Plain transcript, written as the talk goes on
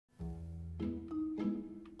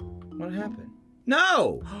What happened?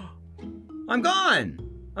 No! I'm gone!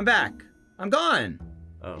 I'm back. I'm gone.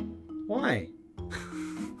 Oh. Why?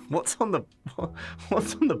 What's on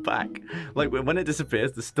the back? Like when it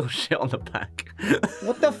disappears, there's still shit on the back.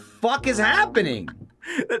 What the fuck is happening?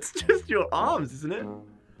 That's just your arms, isn't it?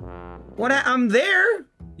 What? I'm there.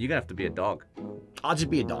 You're gonna have to be a dog. I'll just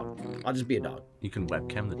be a dog. I'll just be a dog. You can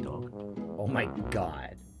webcam the dog. Oh my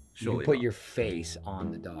god. Surely you put not. your face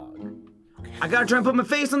on the dog. I gotta try and put my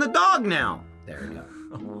face on the dog now. There we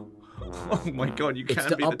go. Oh my god, you It's can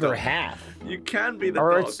the be the upper dog. half. You can be the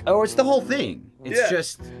Or dog. it's the whole thing. It's Yeah.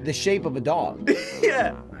 just the shape of a dog.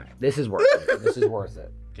 Yeah. This is worth it. This is worth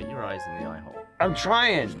it. Get your eyes in the eye hole. I'm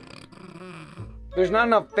trying. There's not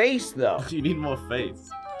enough face though. You need more face.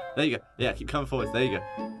 There you go. Yeah, keep coming forwards. There you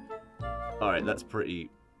go. Alright, that's pretty...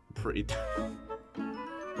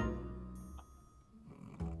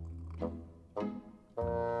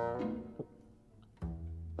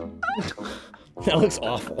 That looks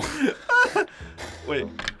awful. Wait.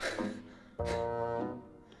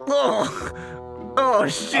 Oh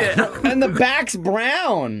shit. And the back's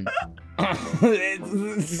brown.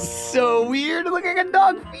 It's so weird. Look like a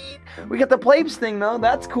dog feet. We got the Plapes thing though.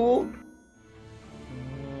 That's cool.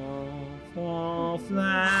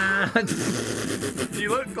 You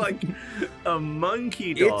look like a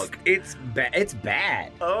monkey dog. It's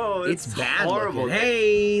bad. Oh, It's bad. horrible. Looking.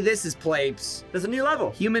 Hey, this is Plapes. There's a new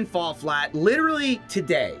level. Human fall flat. Literally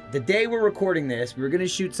today, the day we're recording this, we were gonna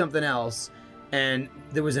shoot something else, and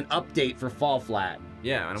there was an update for fall flat.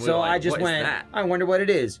 Yeah, and we So were like, I just what is went, that? I wonder what it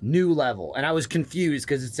is. New level. And I was confused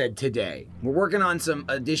because it said today. We're working on some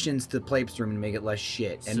additions to Plapes Room to make it less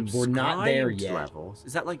shit. And we're not there Subscribed yet. Levels?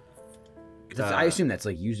 Is that like... I assume that's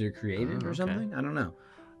like user created or okay. something. I don't know.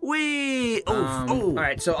 Wee! All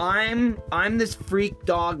right, so I'm this freak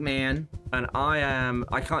dog man. And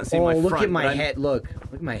I can't see Oh, my look front. at my but head. Look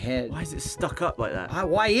at my head. Why is it stuck up like that?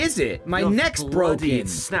 Why is it? My You're neck's bloody. broken.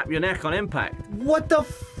 Snap your neck on impact. What the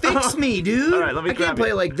fix me, dude? All right, let me I grab can't play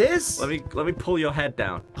you. like this. Let me pull your head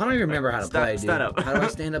down. I don't even remember how to play, dude. Stand up. How do I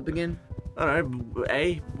stand up again? I don't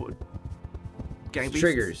know. Gang beasts?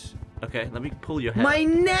 Triggers. Okay, let me pull your head. My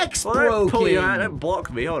neck's Well, broken. don't pull your hand. Don't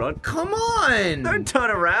block me. Hold on. Come on. Don't turn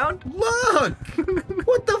around. Look.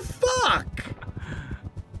 What the fuck?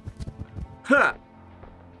 Huh.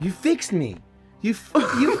 You fixed me. You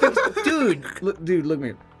fixed, dude. Look at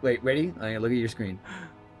me. Wait, ready? I'm gonna look at your screen.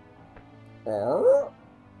 I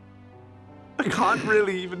can't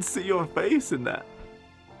really even see your face in that.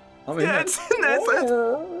 I'm in Yeah, there. it's in there.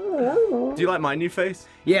 Do you like my new face?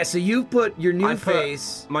 Yeah, so you put your new I put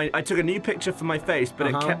face. I took a new picture for my face, but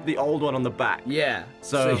it kept the old one on the back. Yeah.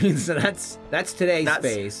 So- so that's today's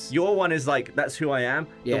face. Your one is like, that's who I am.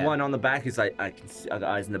 Yeah. The one on the back is like, I can see, I got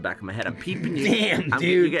eyes in the back of my head. I'm peeping you. Damn, You're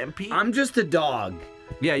dude. getting peeped. I'm just a dog.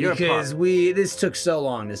 Yeah, you're because a pup. this took so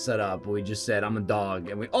long to set up. We just said I'm a dog,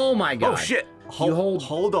 and oh my god. Oh shit!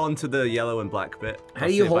 Hold on to the yellow and black bit. How I'll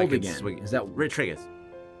do you see if I hold can again? swing it. Is that triggers?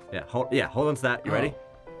 Yeah, hold on to that. You ready?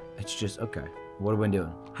 It's just okay. What are we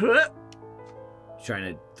doing?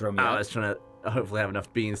 Trying to throw me I out? was trying to hopefully have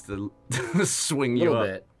enough beans to swing A you little up.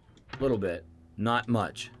 bit. Little bit. Not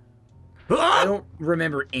much. I don't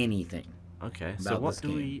remember anything. Okay, so about what this do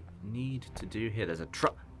game. we need to do here? There's a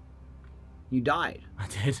truck. You died. I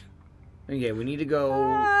did. Okay, we need to go.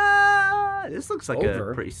 This looks like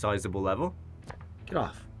Over. a pretty sizable level. Get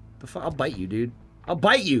off. The fuck? I'll bite you, dude. I'll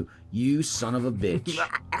bite you. You son of a bitch.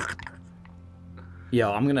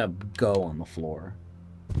 Yo, I'm gonna go on the floor.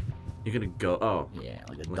 You're gonna go. Oh, Yeah,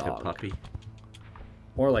 like a like dog. a puppy.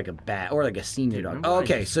 Or like a bat. Or like a senior Dude, dog. remember Oh, I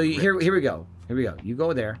okay, used so to here we go. Here we go. You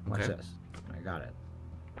go there. Watch Okay. this. I got it.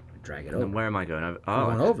 Drag it And over. then where am I going? We're Oh,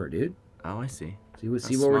 going okay. over, dude. Oh, I see. See That's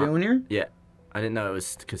what we're smart. doing here? Yeah, I didn't know it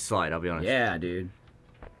was could slide. I'll be honest. Yeah, dude.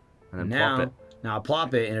 And then Now, plop it. now I'll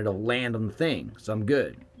plop it and it'll land on the thing, so I'm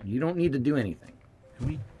good. You don't need to do anything. Can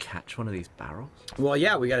we catch one of these barrels? Well,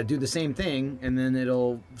 yeah, we got to do the same thing, and then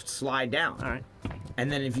it'll slide down. All right.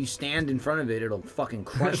 And then if you stand in front of it, it'll fucking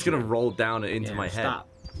crush It's gonna you. roll down into Yeah, my head. Stop.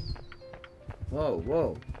 Whoa,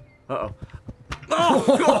 whoa. Uh-oh.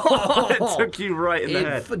 Oh, God! It took you right in the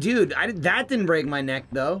head. Dude, that didn't break my neck,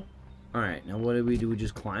 though. All right, now what do? We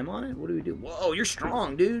just climb on it? What do we do? Whoa, you're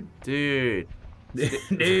strong, dude. Dude. Dude.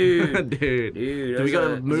 Dude. Dude. Do we gotta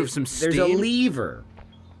there's move some There's a steam? lever.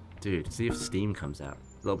 Dude, see if steam comes out.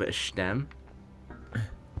 A little bit of stem.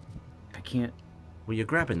 I can't. Well, you're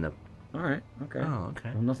grabbing the... All right, okay. Oh,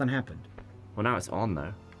 okay. Well, nothing happened. Well, now it's on,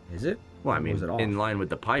 though. Is it? Well, I Or mean, was it off? in line with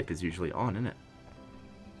the pipe is usually on, isn't it?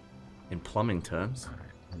 In plumbing terms. All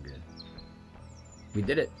right, I'm good. We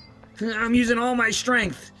did it. I'm using all my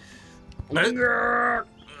strength. You're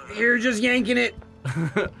just yanking it.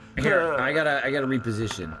 Here, I gotta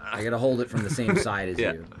reposition. I gotta hold it from the same side as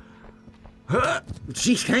you.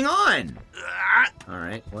 Jeez, hang on!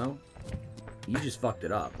 Alright, well, you just fucked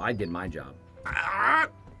it up. I did my job.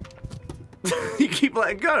 You keep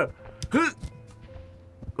letting go.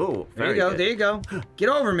 Oh, there you go, there you go. Get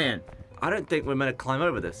over, man. I don't think we're meant to climb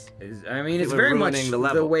over this. I mean, it's very much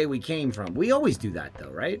the way we came from. We always do that, though,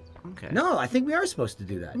 right? Okay. No, I think we are supposed to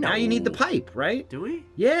do that. No. Now you need the pipe, right? Do we?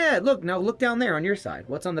 Yeah, look, now look down there on your side.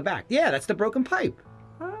 What's on the back? Yeah, that's the broken pipe.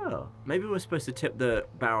 Oh, maybe we're supposed to tip the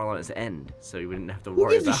barrel on its end so we wouldn't have to Who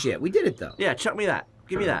worry gives a about shit? We did it, though. Yeah, chuck me that.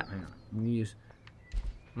 Give me that. Hang on.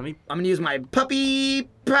 I'm gonna use my puppy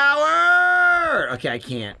power! Okay, I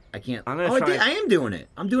can't. I'm gonna try. I am doing it.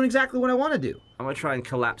 I'm doing exactly what I want to do. I'm gonna try and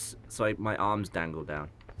collapse so my arms dangle down.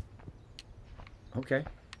 Okay.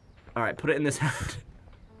 All right, put it in this hand.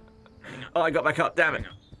 Oh, I got back up. Damn it.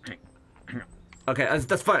 Okay,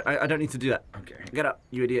 that's fine. I don't need to do that. Okay. Get up,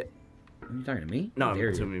 you idiot. Are you talking to me? No, I dare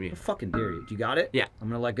I'm talking you. to me. I fucking dare you. Do you got it? Yeah. I'm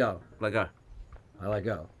gonna let go. Let go. I let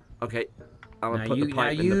go. Okay. I'm gonna Now put the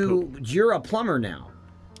pipe in the poop. you're a plumber now,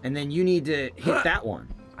 and then you need to hit that one.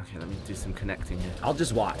 Okay, let me do some connecting here. I'll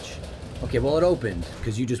just watch. Okay, well it opened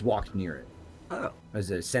because you just walked near it Oh. as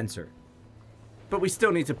a sensor. But we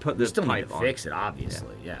still need to put We the still need pipe to on. fix it,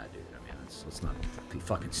 obviously. Yeah, dude. I mean, let's not be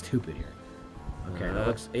fucking stupid here. Okay, that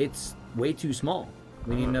looks. It's way too small.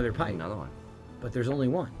 We need another pipe. Another one. But there's only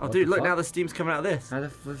one. Oh, What dude, the look, fuck? now the steam's coming out of this. How the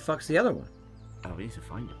fuck's the other one? Oh, we need to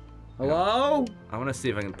find it. Hello? I want to see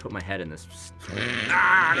if I can put my head in this.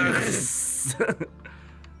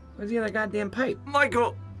 Where's the other goddamn pipe?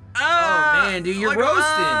 Michael! Oh man, dude, you're Michael,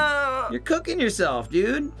 roasting. You're cooking yourself,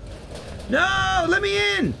 dude. No, let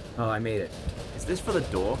me in. Oh, I made it. Is this for the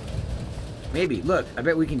door? Maybe. Look, I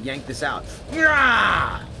bet we can yank this out.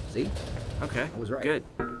 Yeah. See? Okay. I was right. Good.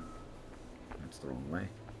 That's the wrong way.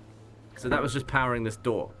 So that was just powering this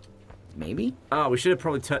door. Maybe? Oh, we should have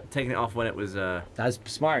probably taken it off when it was. That's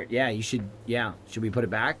smart. Yeah, you should. Yeah. Should we put it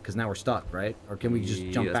back? Because now we're stuck, right? Or can we just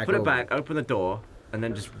jump let's back put over? it back, open the door, and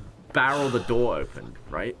then just barrel the door open,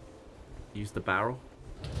 right? Use the barrel.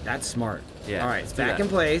 That's smart. Yeah, All right, let's it's do back that. in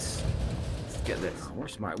place. Let's get this. Oh, we're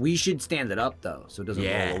smart. We should stand it up, though, so it doesn't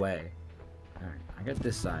Yeah. roll away. All right, I got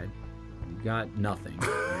this side. You got nothing.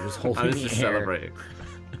 You're just holding I was the just air. celebrating.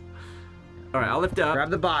 All right, I'll lift it up. Grab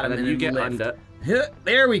the bottom and then you get lift. under.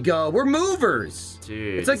 There we go. We're movers.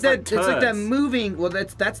 Dude, It's like that. It's like that turds. moving. Well,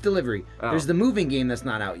 that's delivery. Oh. There's the moving game that's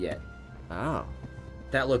not out yet. Oh,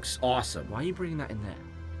 That looks awesome. why are you bringing that in there?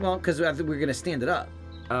 Well, because we're gonna stand it up,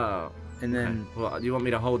 Oh. and then Okay. Well, you want me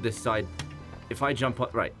to hold this side? If I jump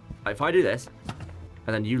up, right? If I do this,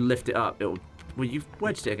 and then you lift it up, it'll. Well, you've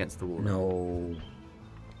wedged it against the wall. no.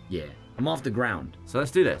 Yeah, I'm off the ground. So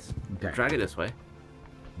let's do this. Okay. Drag it this way,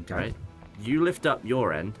 Okay. right? You lift up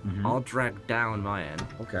your end. Mhm. I'll drag down my end,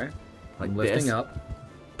 Okay. like I'm lifting this. up.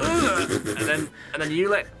 and then you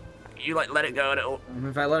let it go, and it'll. And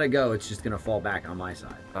if I let it go, it's just gonna fall back on my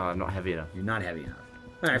side. Oh, I'm not heavy enough. You're not heavy enough.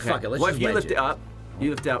 All right, Okay. fuck it. Let's What just if you wedge lift it up? You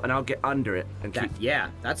lift it up, and I'll get under it and keep. Yeah,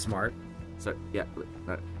 that's smart. So yeah.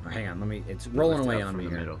 No. Oh, hang on, let me. It's rolling lift it away up on from me the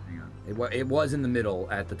here. middle. Hang on. It was in the middle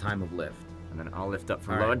at the time of lift. And then I'll lift up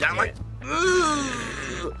from All lower right, down like.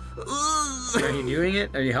 Are you doing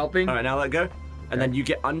it? Are you helping? All right, now let go, and then you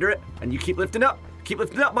get under it, and you keep lifting up. Keep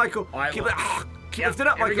lifting up, Michael. Keep lifting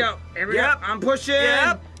up, Here Michael. we go. Here we Yep. go. I'm pushing.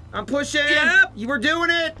 Yep. I'm pushing. Yep. You were doing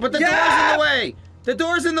it, but the Yep. door's in the way. The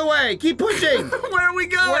door's in the way. Keep pushing. Where are we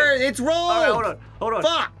going? It's rolled. All right, hold on.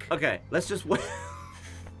 Fuck. Okay, let's just wait.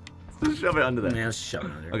 Let's shove it under there. Man, let's shove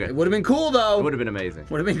it under. Okay. It would have been cool though. It would have been amazing.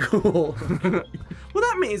 Would have been cool. Well,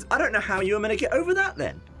 that means I don't know how you were meant to get over that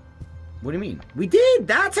then. What do you mean? We did.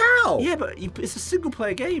 That's how. Yeah, but it's a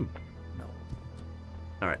single-player game. No.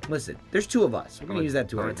 All right. Listen, there's two of us. We're gonna use that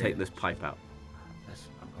to I'm our gonna take advantage. this pipe out.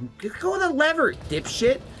 Just go with the lever,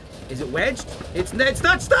 dipshit. Is it wedged? It's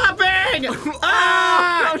not stopping.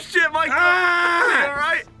 Ah! Oh shit, Mike! Ah! All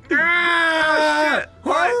right. Ah! Oh shit!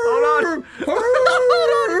 All right, hold on. Hold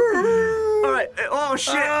on. All right. Oh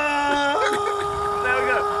shit!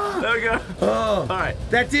 There we go. Oh, All right.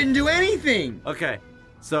 that didn't do anything. Okay.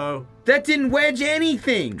 So That didn't wedge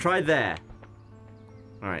anything. try there.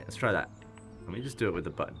 All right. Let's try that. Let me just do it with the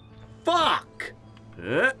button. Fuck.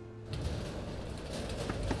 Uh,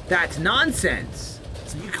 That's nonsense.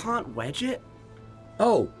 So you can't wedge it?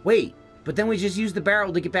 Oh, wait. But then we just use the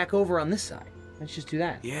barrel to get back over on this side. Let's just do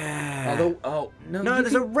that. Yeah. Although, oh, no. No, you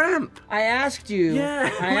there's can- a ramp. I asked you. Yeah,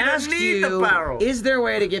 I we don't asked need you. the barrel. Is there a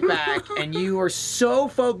way to get back? And you were so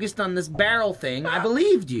focused on this barrel thing, I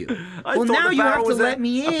believed you. I well, thought now the you barrel have to was let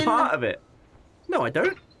me a in. part of it. No, I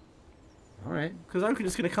don't. All right. Because I'm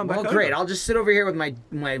just gonna come back. Well, great. I'll just sit over here with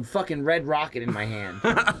my fucking red rocket in my hand.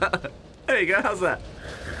 There you go. How's that?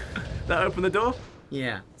 That open the door?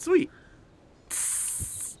 Yeah. Sweet.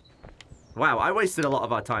 Wow, I wasted a lot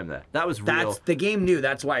of our time there. That was real. The game knew.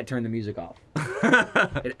 That's why I turned the music off.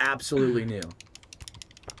 It absolutely knew.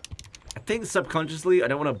 I think subconsciously, I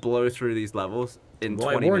don't want to blow through these levels in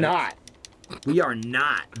 20 minutes. We're not. We are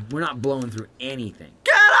not. We're not blowing through anything.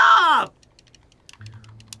 Get up!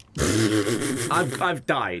 I've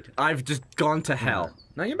died. I've just gone to hell.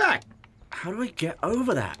 Now you're back. How do I get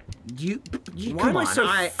over that? You Why come am I on. so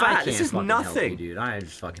I fat? can't This is fucking help nothing. you, dude. I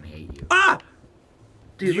just fucking hate you. Ah!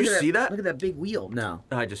 Dude, Did you see that? Look at that big wheel. No.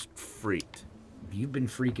 I just freaked. You've been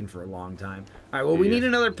freaking for a long time. All right, well, we need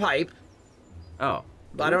another pipe. Oh.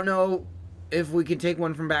 I don't know if we can take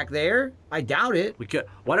one from back there. I doubt it. We could.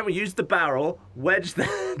 Why don't we use the barrel, wedge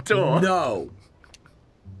the door? No.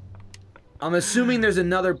 I'm assuming there's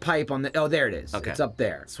another pipe on the... Oh, there it is. Okay. It's up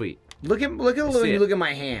there. Sweet. Look at when you look at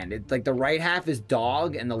my hand. It's like the right half is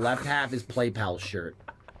dog and the left half is Play Pal's shirt.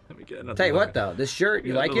 Let me get another Tell you look. what though, this shirt,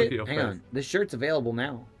 you Yeah, like look at it? your Hang face. on. This shirt's available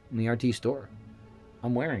now in the RT store.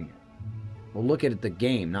 I'm wearing it. Well, look at it, the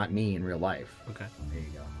game, not me in real life. Okay. There you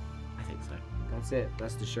go. I think so. That's it.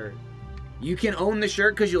 That's the shirt. You can own the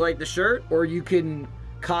shirt because you like the shirt, or you can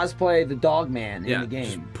cosplay the dog man in the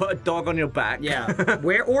game. Just put a dog on your back. Yeah.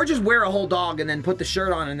 Or just wear a whole dog and then put the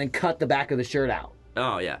shirt on and then cut the back of the shirt out.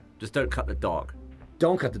 Oh, yeah. Just don't cut the dog.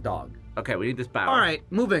 Don't cut the dog. Okay, we need this barrel. All right,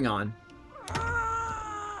 moving on.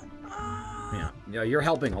 Yeah, you're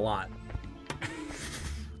helping a lot.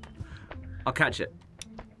 I'll catch it.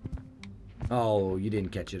 Oh, you didn't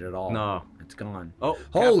catch it at all. No. It's gone. Oh,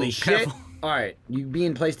 Holy careful, shit. careful. All right, you be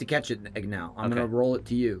in place to catch it now. I'm going to roll it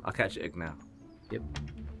to you. I'll catch it now. Yep.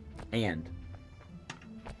 And.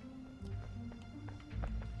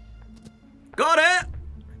 Got it!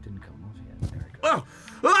 It didn't come off yet. There it goes. Oh!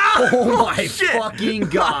 Ah! Oh my shit. fucking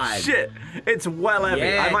god. Oh, shit. It's well heavy.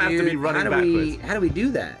 Yeah, I might have to be running backwards. How do we do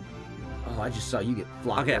that? Oh, I just saw you get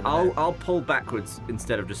flopped. Okay, over there. I'll pull backwards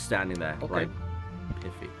instead of just standing there. Okay. Like,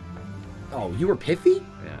 piffy. Oh, you were piffy?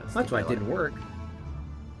 Yeah. That's why it didn't work.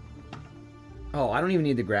 Oh, I don't even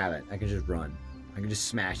need to grab it. I can just run. I can just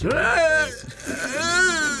smash it. I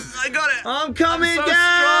got it. I'm coming, I'm so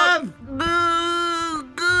Gav!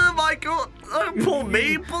 Michael, don't pull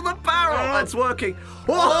me, pull the barrel. That's working.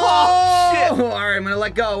 Oh, shit. All right, I'm gonna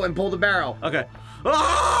let go and pull the barrel. Okay.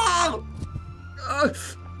 Oh!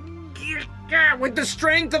 With the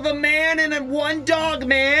strength of a man and a one dog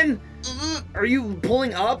man. Are you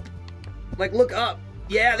pulling up? Like, look up.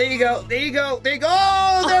 Yeah, there you go. There you go. There you go.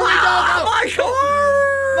 Oh, there we go.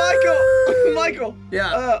 Michael!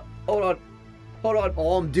 Yeah. Hold on. Hold on.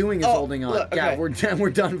 All I'm doing is holding on. look, Gav, okay. we're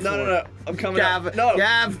done for. No. I'm coming Gav, up. No.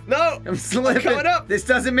 Gav. No. I'm slipping. I'm coming up. This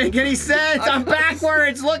doesn't make any sense. I'm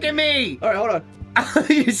backwards. Look at me. All right, hold on.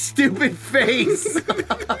 You stupid face. All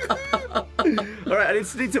right, I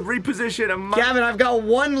just need to reposition. Gavin, I've got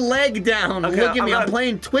one leg down. Okay, Look at me. I'm gonna-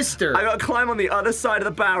 playing Twister. I gotta climb on the other side of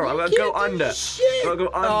the barrel. I gotta go Can't do under. shit. I gotta go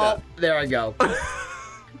under. Oh, there I go.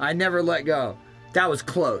 I never let go. That was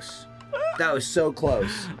close. That was so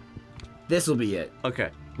close. This will be it. Okay.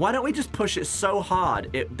 Why don't we just push it so hard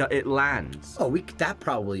it lands? Oh, that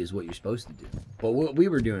probably is what you're supposed to do. But what we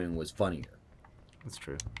were doing was funnier. That's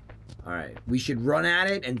true. All right, we should run at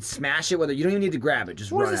it and smash it. Whether you don't even need to grab it,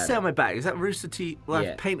 just What run does it at say it. on my back? Is that Rooster Teeth? Well,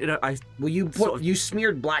 Yeah. I've painted it. Well, you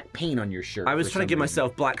smeared black paint on your shirt. I was for trying to some give reason.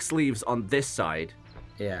 myself black sleeves on this side,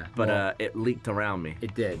 Yeah, but well, it leaked around me.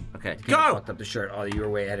 it did. Okay, You kinda go! Fucked up the shirt. Oh, you were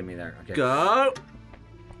way ahead of me there. Okay. Go!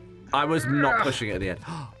 I was not pushing it at the end.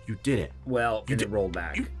 You did it. Well, it rolled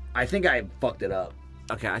back. I think I fucked it up.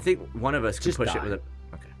 Okay, I think one of us can Just push die. it with a...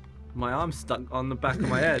 Okay. My arm's stuck on the back of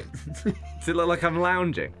my head. Does it look like I'm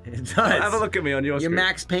lounging? It does. Have a look at me on your You're screen.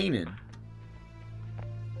 Max Payneing.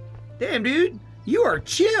 Damn, dude. You are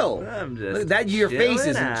chill. I'm just Look, that your face chilling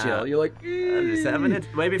isn't out. chill. You're like, I'm just having it.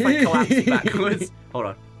 Maybe if I collapse backwards. Hold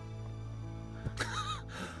on.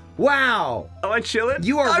 wow. Am I chilling?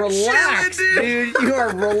 You are I'm relaxed, chilling, dude. You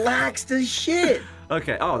are relaxed as shit.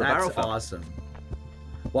 Okay. Oh, the barrel That's fell. awesome.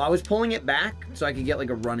 Well, I was pulling it back so I could get like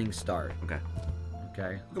a running start. Okay.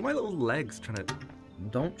 Okay. Look at my little legs trying to...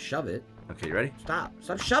 Don't shove it. Okay, you ready? Stop.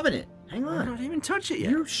 Stop shoving it. Hang I on. don't even touch it yet.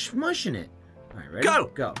 You're smushing it. All right, ready? Go.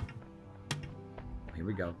 Go. Here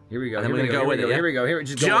we go. Here we go. And then Here we're we gonna go with Here we it, go. yeah? Here we go. Here.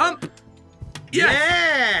 Just go. Jump! Yes!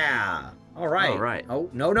 Yeah. All right. All right. Oh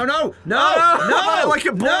no no no no Oh, no! like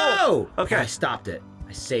a ball. No. Okay. I stopped it.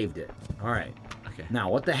 I saved it. All right. Okay. Now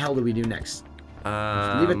what the hell do we do next?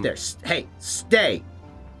 Leave it there. Hey, stay.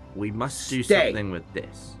 We must do Stay. something with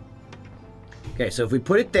this. Okay, so if we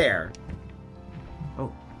put it there.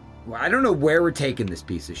 Oh. Well, I don't know where we're taking this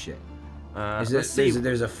piece of shit. Let's see.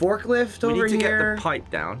 There's a forklift over here. We need to get the pipe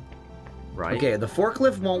down. Right. Okay, the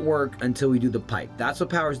forklift won't work until we do the pipe. That's what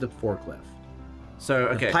powers the forklift. So,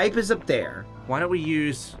 okay. The pipe is up there. Why don't we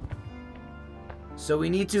use... So we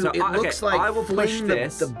need to... So, it looks like I will push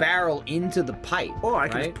the barrel into the pipe. Or I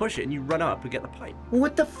can just push it and you run up and get the pipe. Well,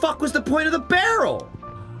 what the fuck was the point of the barrel?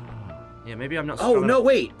 Yeah, maybe I'm not strong enough. No,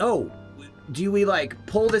 wait. Oh, do we, like,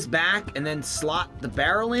 pull this back and then slot the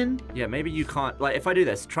barrel in? Yeah, maybe you can't... Like, if I do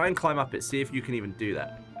this, try and climb up it, see if you can even do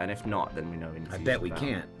that. And if not, then we know we need to I use bet the we barrel.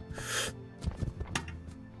 can't.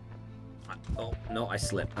 Oh, no, I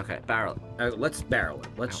slipped. Okay, barrel. Let's barrel it.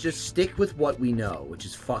 Let's just stick with what we know, which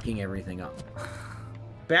is fucking everything up.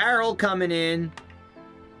 Barrel coming in.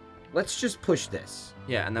 Let's just push this.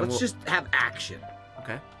 Yeah, and then Let's just have action.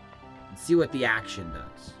 Okay. And see what the action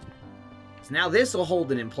does. So now this will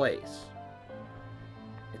hold it in place.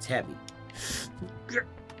 It's heavy.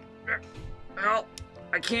 Help!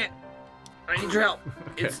 I can't. I need your help.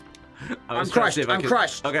 Okay. I'm crushed. I'm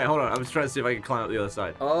crushed. Okay, hold on. I was trying to see if I can climb up the other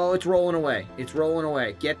side. Oh, it's rolling away. It's rolling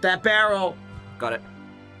away. Get that barrel. Got it.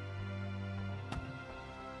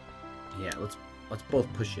 Yeah, let's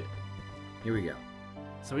both push it. Here we go.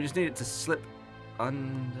 So we just need it to slip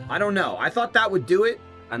under. I don't know. I thought that would do it.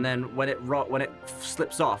 And then when it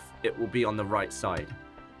slips off, it will be on the right side.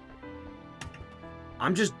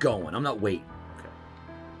 I'm just going. I'm not waiting. Okay.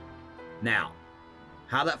 Now,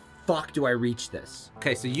 how the fuck do I reach this?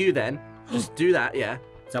 Okay, so you then just do that, yeah.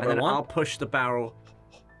 Is that and what I then want? I'll push the barrel.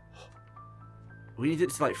 We need it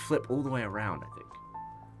to like flip all the way around, I think.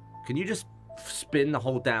 Can you just spin the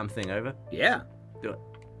whole damn thing over? Yeah. Do it.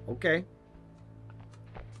 Okay.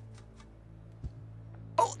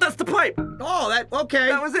 Oh, that's the pipe! Oh, okay.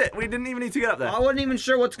 That was it. We didn't even need to get up there. I wasn't even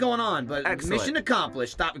sure what's going on, but Excellent. mission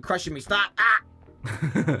accomplished. Stop crushing me. Stop. Ah!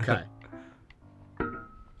 Okay.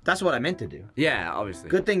 That's what I meant to do. Yeah, obviously.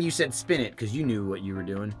 Good thing you said spin it, because you knew what you were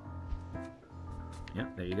doing. Yeah,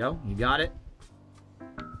 there you go. You got it.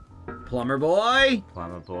 Plumber boy.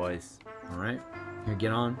 Plumber boys. All right. Here,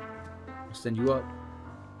 get on. I'll send you up.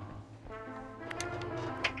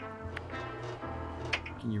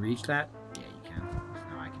 Can you reach that? Yeah, you can.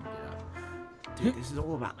 Now I can get up. Dude, this is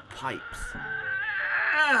all about the pipes.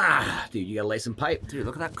 Ah, dude, you gotta lay some pipe. Dude,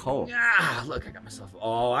 look at that coal. Ah, look, I got myself.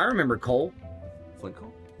 Oh, I remember coal. Flint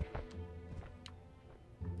coal?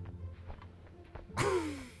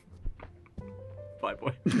 Bye,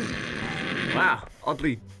 boy. Wow,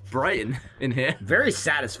 oddly bright in here. Very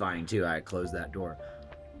satisfying, too. I closed that door.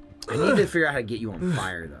 I need to figure out how to get you on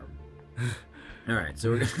fire, though. All right,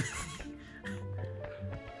 so we're gonna...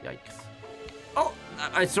 Yikes. Oh,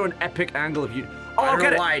 I saw an epic angle of you. Oh, I don't get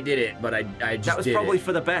know it. why I did it, but I just That was did probably it.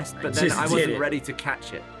 for the best, but then I wasn't ready to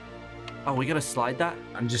catch it. Oh, we gotta slide that?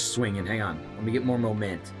 I'm just swinging. Hang on. Let me get more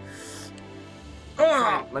moment.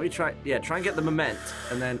 Let me try. Yeah, try and get the moment,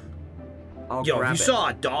 and then I'll Yo, grab if you it. saw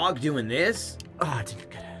a dog doing this, Oh, I didn't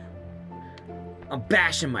get it. I'm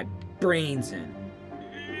bashing my brains in.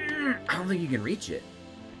 I don't think you can reach it.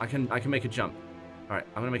 I can make a jump. All right,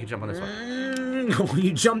 I'm gonna make a jump on this one.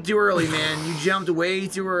 You jumped too early, man. You jumped way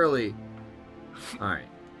too early. All right.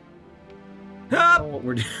 I don't know what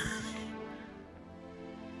we're doing.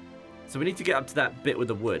 So we need to get up to that bit with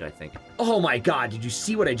the wood, I think. Oh my God! Did you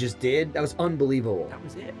see what I just did? That was unbelievable. That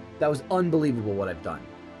was it. That was unbelievable what I've done.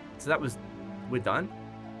 So we're done?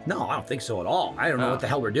 No, I don't think so at all. I don't know what the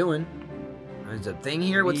hell we're doing. There's a thing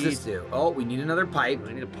here. What's this do? Oh, we need another pipe.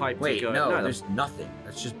 We need a pipe Wait, to go. no, there's nothing.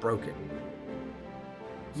 That's just broken.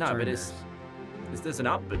 No, turn but this. there's an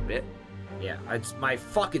up bit. Yeah, it's my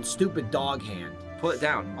fucking stupid dog hand. Pull it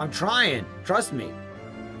down. I'm trying. Trust me.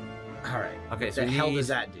 All right. Okay, What so the we hell need- does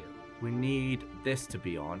that do? We need this to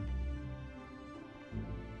be on.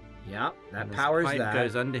 Yeah, that And this powers pipe that.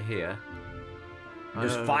 goes under here.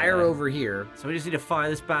 There's fire over here. So we just need to fire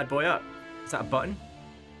this bad boy up. Is that a button?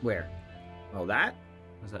 Where? Oh, that?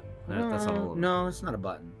 Is that? No, that's not all. No, it's not a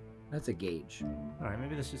button. That's a gauge. All right,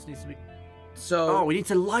 maybe this just needs to be. So. Oh, we need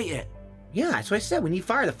to light it. Yeah, that's what I said. We need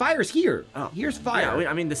fire. The fire's here. Oh. Here's fire. Yeah,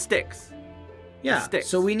 I mean the sticks. Yeah. The sticks.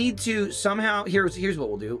 So we need to somehow. Here's what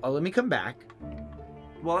we'll do. Let me come back.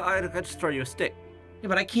 Well, I'd just throw you a stick. Yeah,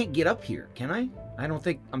 but I can't get up here, can I? I don't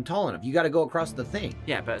think I'm tall enough. You got to go across the thing.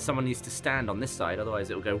 Yeah, but someone needs to stand on this side,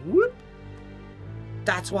 otherwise it'll go whoop.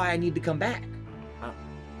 That's why I need to come back. Oh.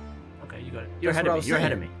 Okay, you got it. You're That's ahead what I of me. was You're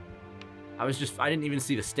ahead of saying. me. I didn't even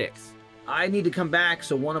see the sticks. I need to come back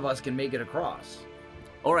so one of us can make it across.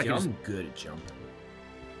 Or I Dude, can just. I'm good at jumping.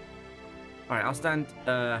 All right, I'll stand.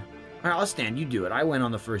 All right, I'll stand. You do it. I went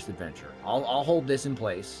on the first adventure. I'll hold this in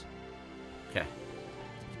place. Okay.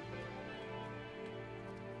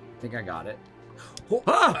 I think I got it.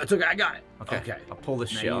 Oh, it's okay. I got it. Okay. I'll pull this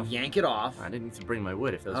shit Now off. you yank it off. I didn't need to bring my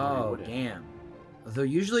wood if there was already wood. Oh, damn. Although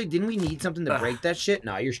usually, didn't we need something to break that shit?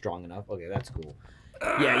 Nah, you're strong enough. Okay, that's cool.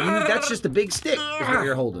 Yeah, that's just a big stick is what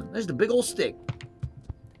you're holding. There's the big old stick.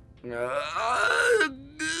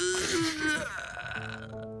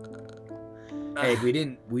 Hey, we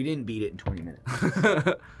didn't beat it in 20 minutes.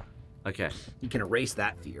 Okay. You can erase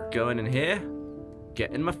that fear. Going in here.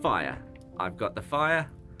 Get in my fire. I've got the fire.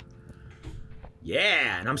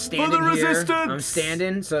 Yeah, and I'm standing For the here. resistance! I'm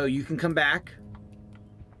standing, so you can come back.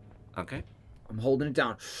 Okay. I'm holding it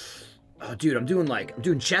down. Oh, dude, I'm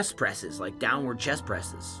doing chest presses, like downward chest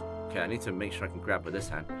presses. Okay, I need to make sure I can grab with this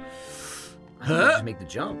hand. Just make the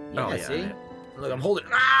jump. Yeah, Oh, yeah, see? yeah. Look, I'm holding.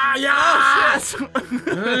 Ah, yeah!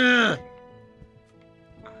 Oh, shit!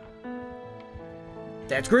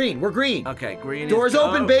 That's green. We're green. Okay, green Doors is go.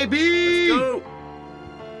 open, baby! Let's go!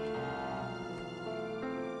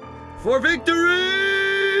 For victory!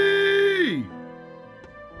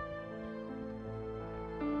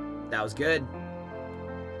 That was good.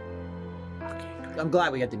 Okay, I'm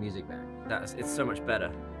glad we got the music back. it's so much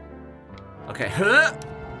better. Okay.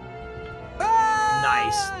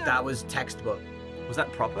 Nice. That was textbook. Was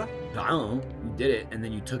that proper? I don't know. You did it, and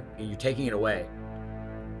then you're taking it away.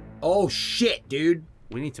 Oh shit, dude!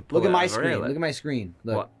 We need to pull Look at it my over screen. here, Look at my screen.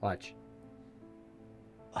 Look, What? watch.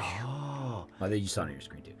 Oh. Oh, you saw it on your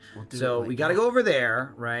screen too. We'll do So it like we got to that. go over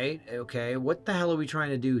there, right? Okay. What the hell are we trying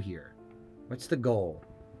to do here? What's the goal?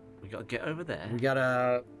 We gotta get over there. We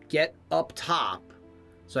gotta get up top.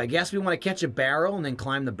 So I guess we want to catch a barrel and then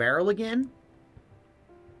climb the barrel again.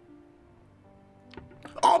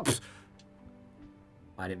 Oh! Pfft.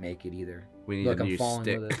 I didn't make it either. We need Look, a I'm new falling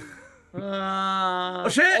stick. with it. Oh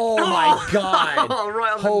shit! Oh my god!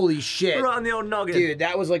 right on Holy shit! Right on the old noggin. Dude,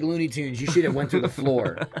 that was like Looney Tunes. You should have went through the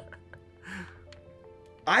floor.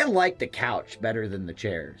 I like the couch better than the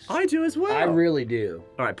chairs. I do as well. I really do.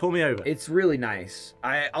 All right, pull me over. It's really nice.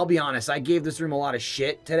 I'll be honest. I gave this room a lot of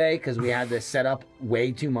shit today because we had this set up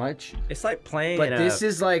way too much. It's like playing. But this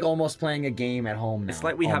is like almost playing a game at home now. It's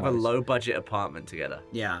like we have a almost. low-budget apartment together.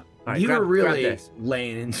 Yeah. All right, You were grab really this.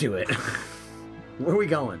 laying into it. Where are we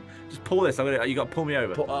going? Just pull this. You got to pull me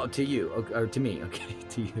over. Oh, to you. Or to me. Okay,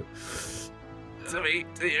 to you. To me.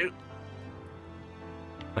 To you.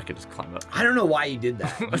 I could just climb up. I don't know why you did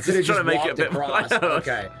that. You I was could have just trying just to make it a walked bit more- across. I know.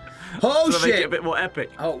 Okay. Oh, To make it a shit. bit more epic.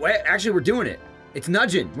 Oh, wait. Actually, we're doing it. It's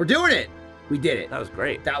nudging. We're doing it. We did it. That was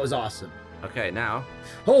great. That was awesome. Okay, now.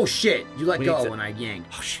 Oh, shit. You let We go need to- when I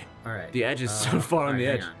yanked. Oh shit. All right. The edge is so far on the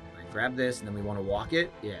hang edge. Like, grab this, and then we want to walk it.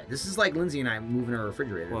 Yeah. This is like Lindsay and I moving our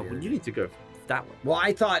refrigerator. Well, the other you day. need to go that way. Well,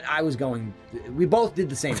 I thought I was going. We both did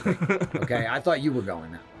the same thing. Okay. I thought you were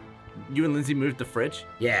going that way. You and Lindsay moved the fridge?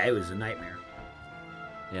 Yeah, it was a nightmare.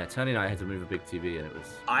 Yeah, Tony and I had to move a big TV, and it was.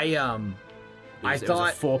 I It was a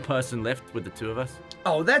thought. 4-person lift with the two of us.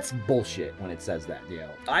 Oh, that's bullshit when it says that, Dale.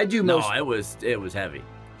 I do No, most. it was heavy.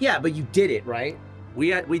 Yeah, but you did it, right?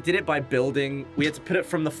 We did it by building. We had to put it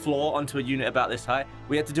from the floor onto a unit about this high.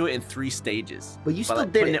 We had to do it in 3 stages. But you By, still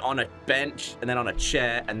like, did putting it. it on a bench, and then on a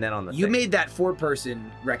chair, and then on the. You thing. made that 4-person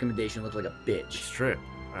recommendation look like a bitch. It's true.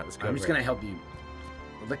 All right, let's go. I'm just over gonna it. help you.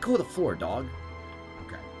 Let go of the floor, dog.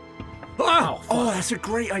 Okay. Oh, fuck. that's a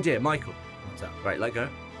great idea, Michael. What's up? Right, let go.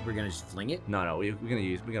 We're gonna just fling it. No, we're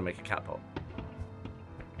gonna make a catapult.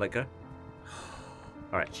 Let go.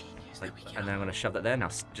 All right. Genius. Like, There we go. and then I'm gonna shove that there. Now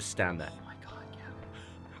just stand there. Oh my god,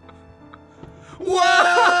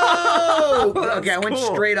 Whoa! Gavin. Okay, I went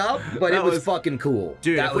straight up, but That it was was- fucking cool.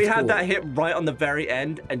 Dude, that if we was had cool. that hit right on the very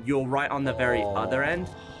end, and you're right on the very Oh. other end,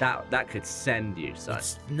 that could send you, son.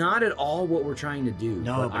 It's not at all what we're trying to do.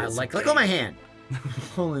 No, but but I it's like. great. Look on my hand.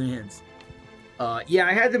 Holding hands. Yeah,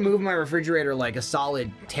 I had to move my refrigerator like a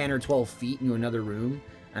solid 10 or 12 feet into another room,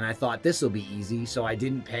 and I thought this will be easy, so I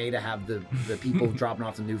didn't pay to have the people dropping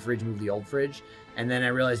off the new fridge move the old fridge, and then I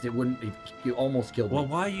realized it wouldn't. It almost killed Well,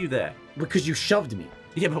 me why are you there? because you shoved me.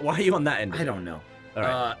 Yeah, but why are you on that end? I don't know. All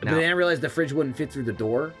right, But now. then I realized the fridge wouldn't fit through the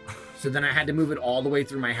door, so then I had to move it all the way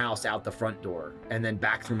through my house out the front door, and then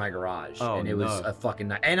back through my garage, Oh, and it was no. a fucking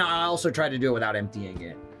night. And I also tried to do it without emptying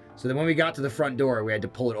it. So then when we got to the front door, we had to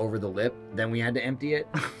pull it over the lip. Then we had to empty it.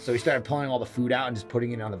 So we started pulling all the food out and just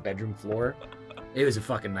putting it on the bedroom floor. It was a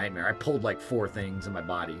fucking nightmare. I pulled like 4 things in my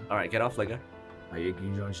body. All right, get off, Lego. Oh, you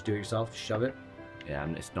can just do it yourself? Just shove it? Yeah,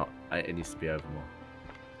 it's not. It needs to be over more.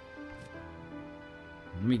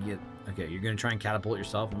 Let me get... Okay, you're going to try and catapult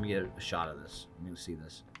yourself? Let me get a shot of this. Let me see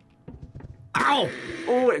this. Ow!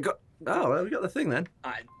 Oh, it got. Oh, well, we got the thing then.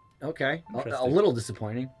 Okay. A Interesting. little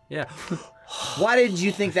disappointing. Yeah. Why did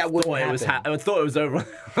you think that wouldn't Thought it was happen? I thought it was over.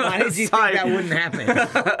 Why did you think that wouldn't happen?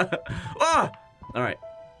 Ah! All right.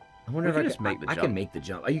 I wonder if I just make the I jump. can make the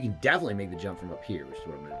jump. You can definitely make the jump from up here, which is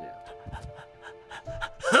what I'm gonna do.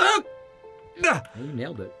 Oh, you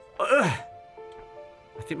nailed it. I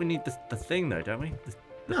think we need the thing though, don't we?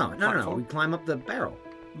 No. We climb up the barrel.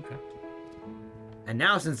 Okay. And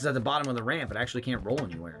now, since it's at the bottom of the ramp, it actually can't roll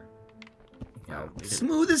anywhere. Wow,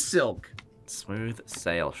 Smooth as silk. Smooth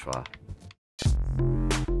sail, Schwa.